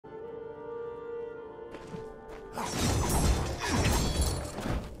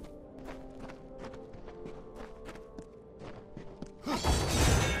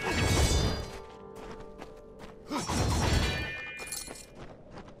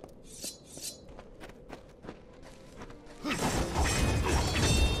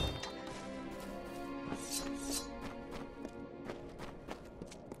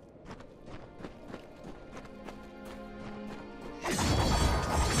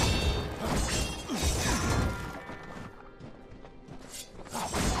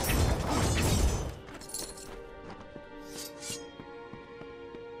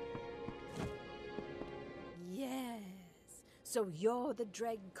So you're the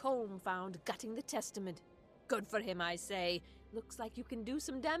Dreg Colm found gutting the testament. Good for him, I say. Looks like you can do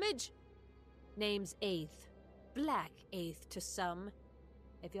some damage. Name's Eighth. Black Eighth to some.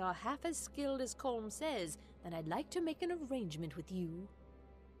 If you're half as skilled as Colm says, then I'd like to make an arrangement with you.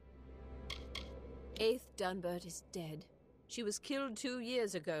 Eighth Dunbert is dead. She was killed 2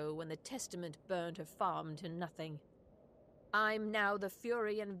 years ago when the testament burned her farm to nothing. I'm now the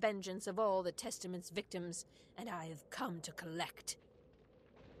fury and vengeance of all the Testament's victims, and I have come to collect.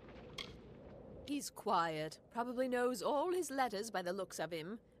 He's quiet, probably knows all his letters by the looks of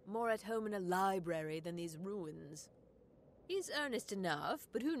him, more at home in a library than these ruins. He's earnest enough,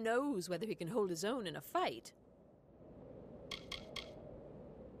 but who knows whether he can hold his own in a fight.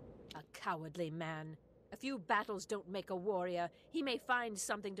 A cowardly man. A few battles don't make a warrior. He may find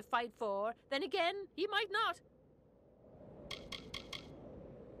something to fight for, then again, he might not.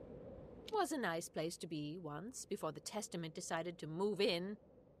 Was a nice place to be once, before the Testament decided to move in.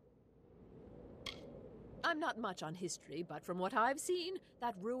 I'm not much on history, but from what I've seen,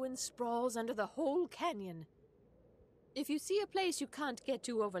 that ruin sprawls under the whole canyon. If you see a place you can't get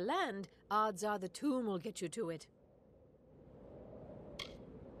to over land, odds are the tomb will get you to it.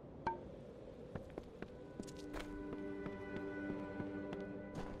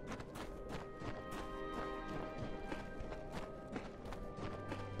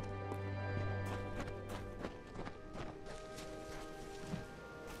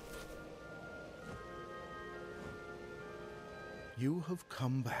 You have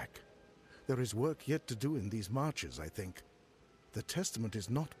come back. There is work yet to do in these marches, I think. The Testament is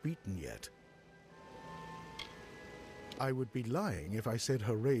not beaten yet. I would be lying if I said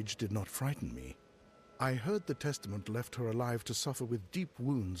her rage did not frighten me. I heard the Testament left her alive to suffer with deep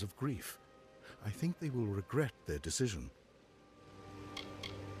wounds of grief. I think they will regret their decision.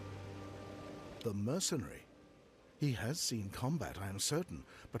 The mercenary. He has seen combat, I am certain,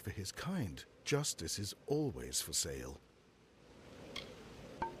 but for his kind, justice is always for sale.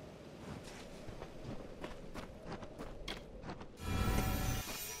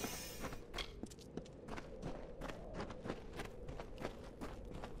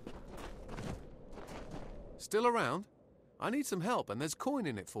 Still around? I need some help, and there's coin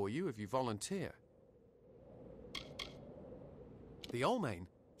in it for you if you volunteer. The Almain,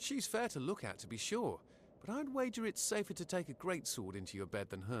 she's fair to look at, to be sure, but I'd wager it's safer to take a greatsword into your bed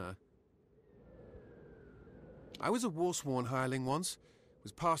than her. I was a war-sworn hireling once,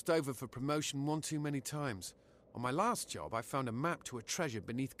 was passed over for promotion one too many times. On my last job, I found a map to a treasure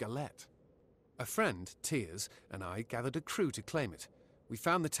beneath Galette. A friend, Tears, and I gathered a crew to claim it. We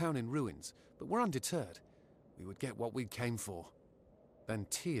found the town in ruins, but were undeterred. We would get what we came for. Then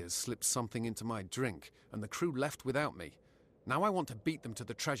Tears slipped something into my drink, and the crew left without me. Now I want to beat them to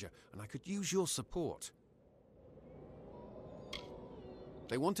the treasure, and I could use your support.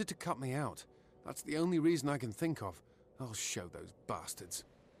 They wanted to cut me out. That's the only reason I can think of. I'll show those bastards.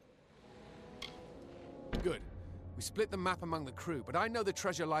 Good. We split the map among the crew, but I know the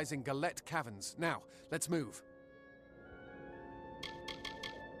treasure lies in Galette Caverns. Now, let's move.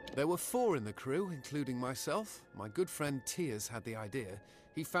 There were 4 in the crew, including myself. My good friend Tears had the idea.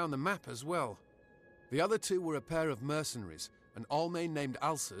 He found the map as well. The other 2 were a pair of mercenaries, an Almain named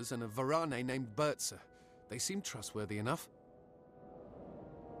Alsers and a Varane named Bertzer. They seemed trustworthy enough.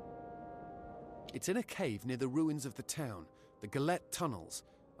 It's in a cave near the ruins of the town, the Galette Tunnels.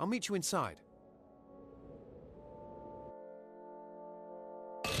 I'll meet you inside.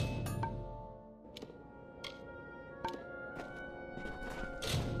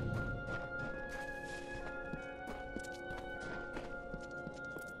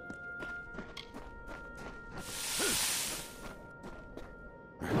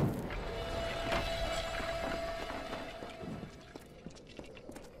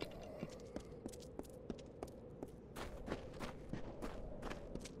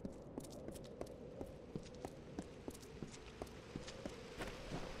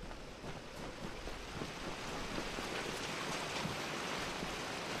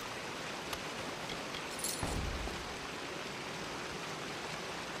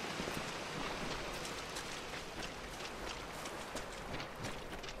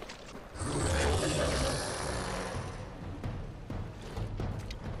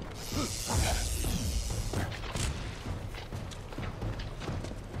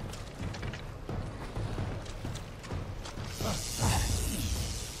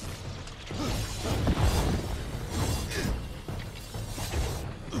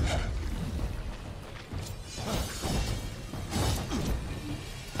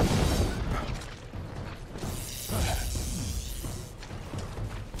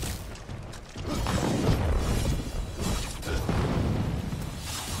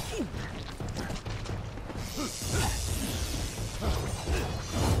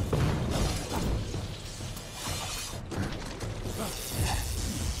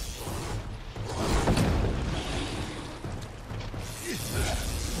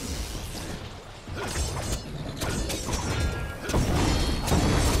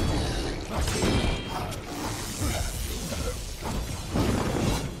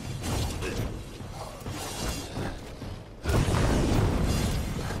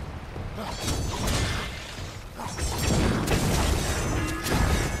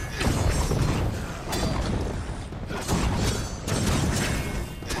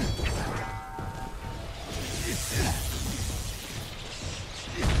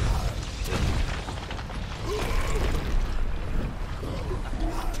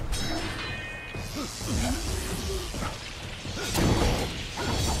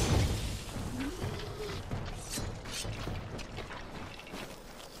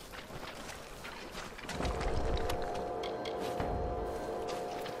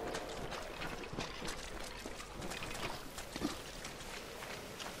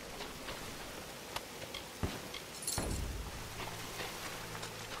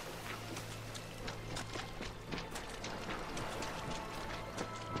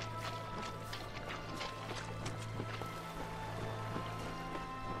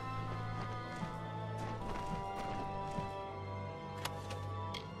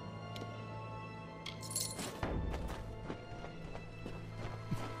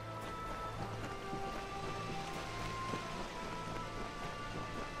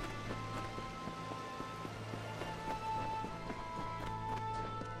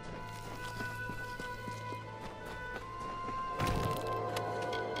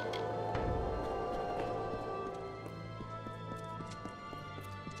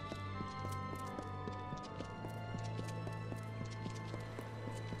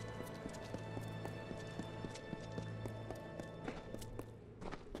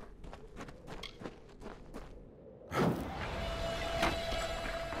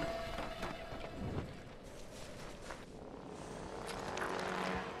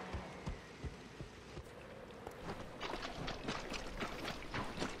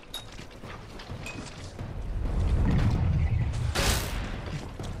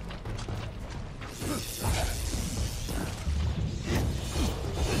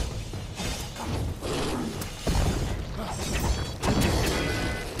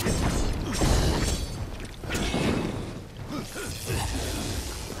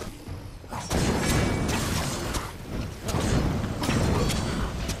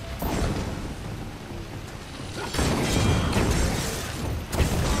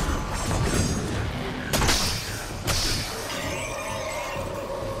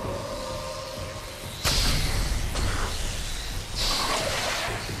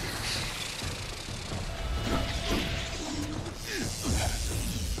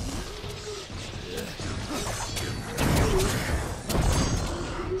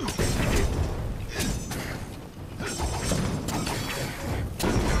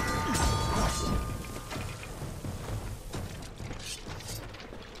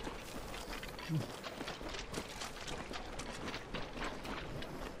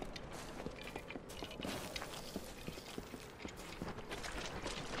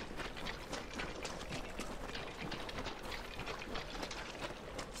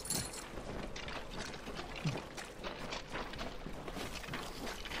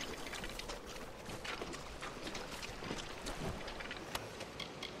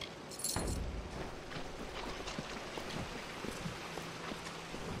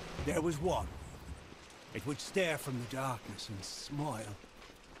 There was one. It would stare from the darkness and smile.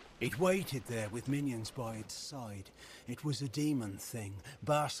 It waited there with minions by its side. It was a demon thing,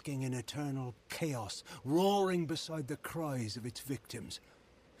 basking in eternal chaos, roaring beside the cries of its victims.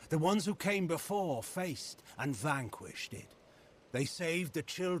 The ones who came before faced and vanquished it. They saved the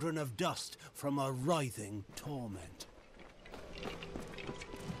children of dust from a writhing torment.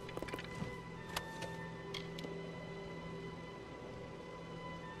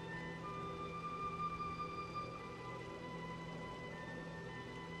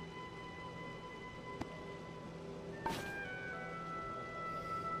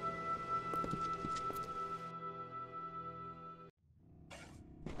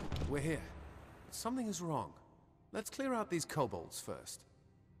 We're here. Something is wrong. Let's clear out these kobolds first.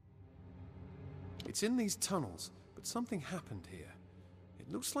 It's in these tunnels, but something happened here. It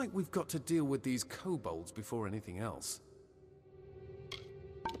looks like we've got to deal with these kobolds before anything else.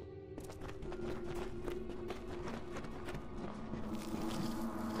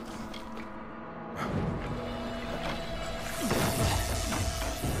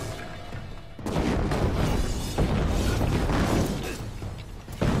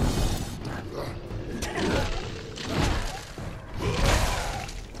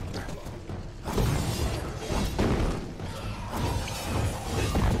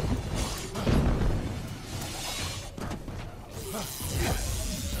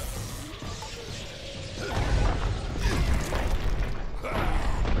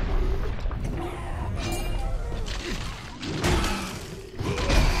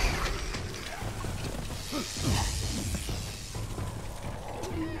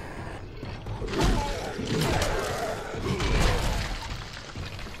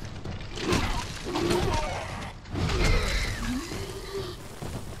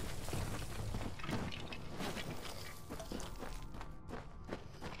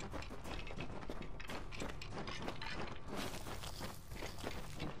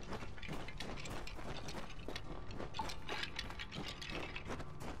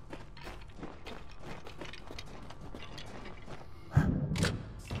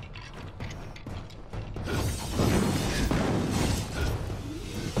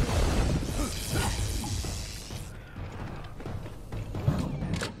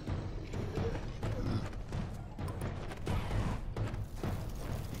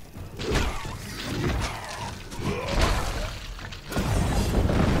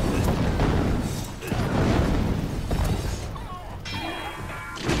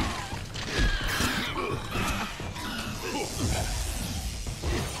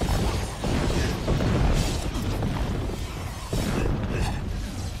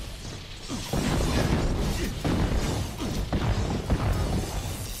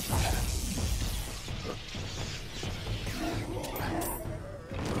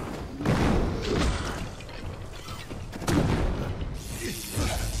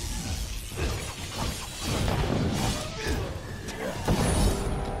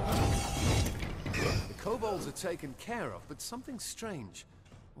 Kobolds are taken care of, but something's strange.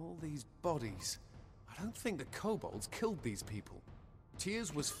 All these bodies. I don't think the kobolds killed these people.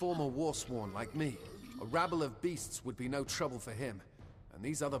 Tyrs was former warsworn like me. A rabble of beasts would be no trouble for him. And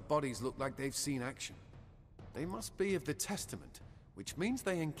these other bodies look like they've seen action. They must be of the Testament, which means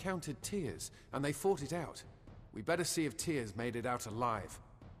they encountered Tyrs, and they fought it out. We better see if Tyrs made it out alive.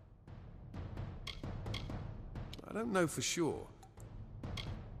 I don't know for sure.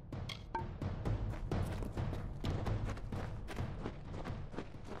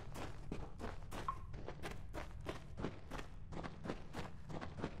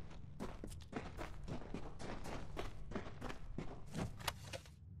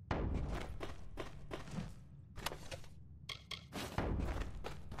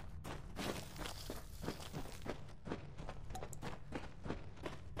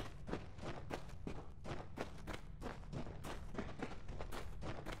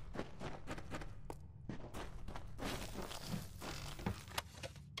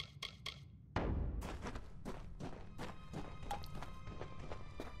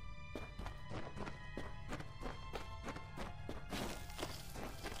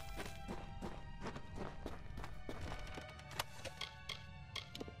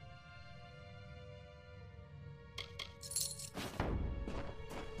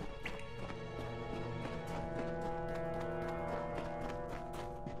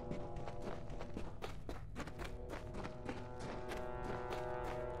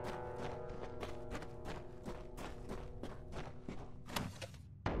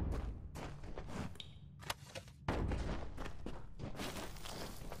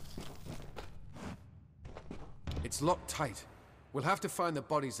 It's locked tight. We'll have to find the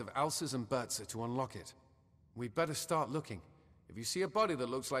bodies of Alces and Bertza to unlock it. We'd better start looking. If you see a body that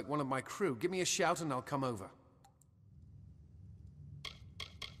looks like one of my crew, give me a shout and I'll come over.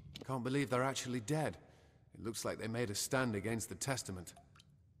 Can't believe they're actually dead. It looks like they made a stand against the Testament.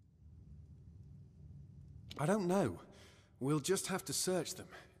 I don't know. We'll just have to search them.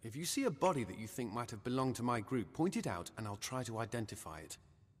 If you see a body that you think might have belonged to my group, point it out and I'll try to identify it.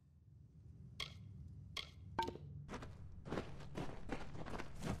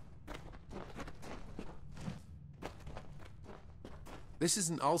 This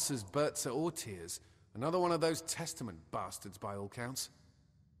isn't Ulcer's, Bertza, or Tears. Another one of those Testament bastards by all counts.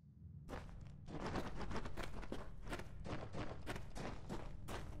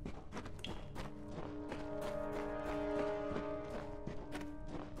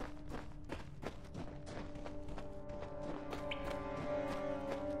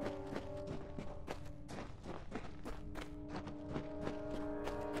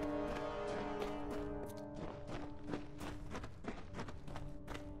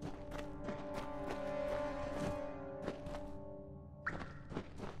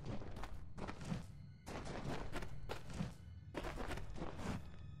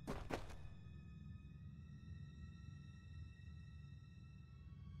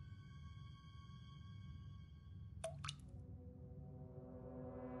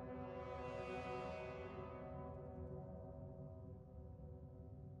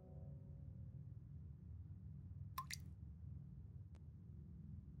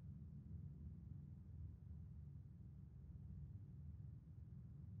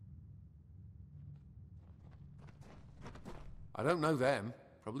 I don't know them.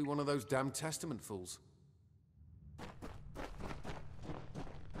 Probably one of those damn Testament fools.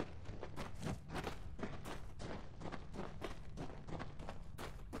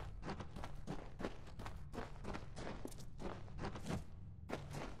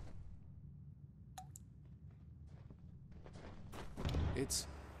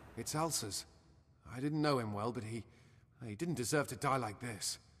 It's Alces. I didn't know him well, but he didn't deserve to die like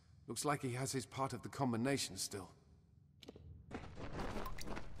this. Looks like he has his part of the combination still.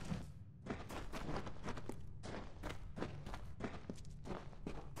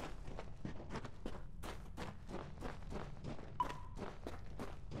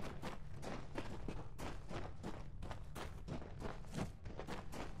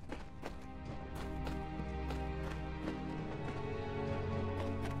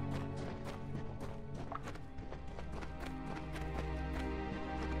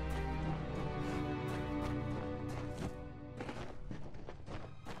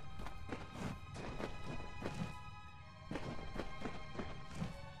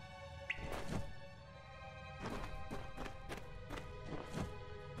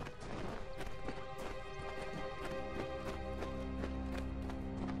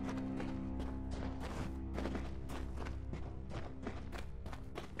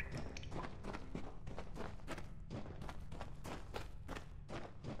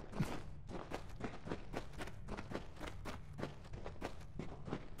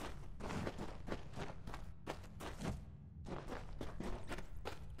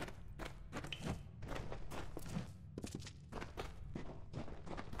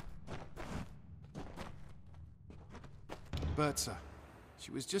 Bertza.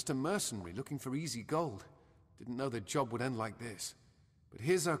 She was just a mercenary looking for easy gold. Didn't know the job would end like this. But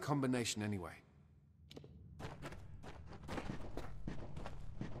here's our combination anyway.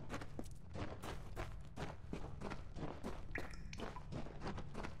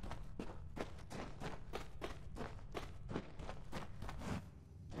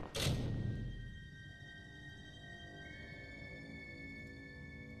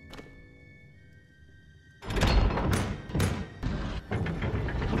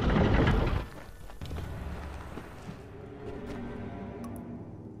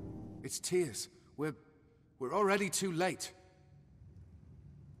 It's Tears. We're already too late.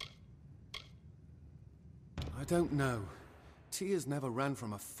 I don't know. Tears never ran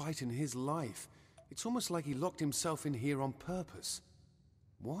from a fight in his life. It's almost like he locked himself in here on purpose.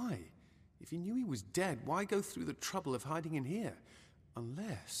 Why? If he knew he was dead, why go through the trouble of hiding in here?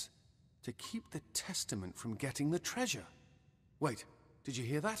 Unless to keep the Testament from getting the treasure. Wait, did you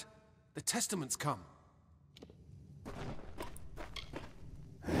hear that? The Testament's come.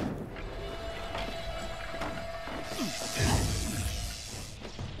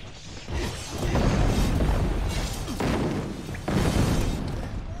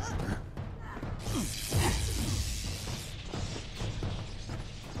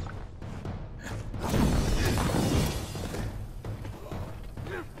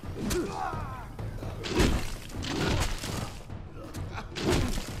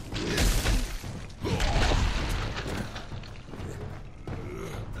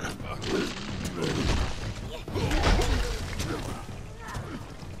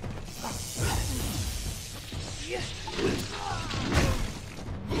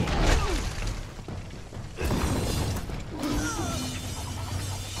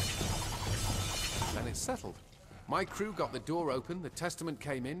 Then it's settled. My crew got the door open, the Testament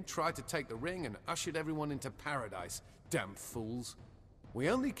came in, tried to take the ring, and ushered everyone into paradise. Damn fools. We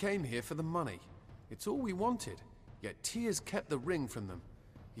only came here for the money. It's all we wanted. Yet Tears kept the ring from them.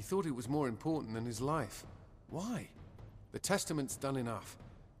 He thought it was more important than his life. Why? The Testament's done enough.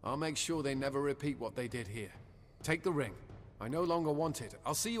 I'll make sure they never repeat what they did here. Take the ring. I no longer want it.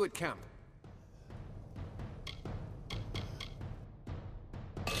 I'll see you at camp.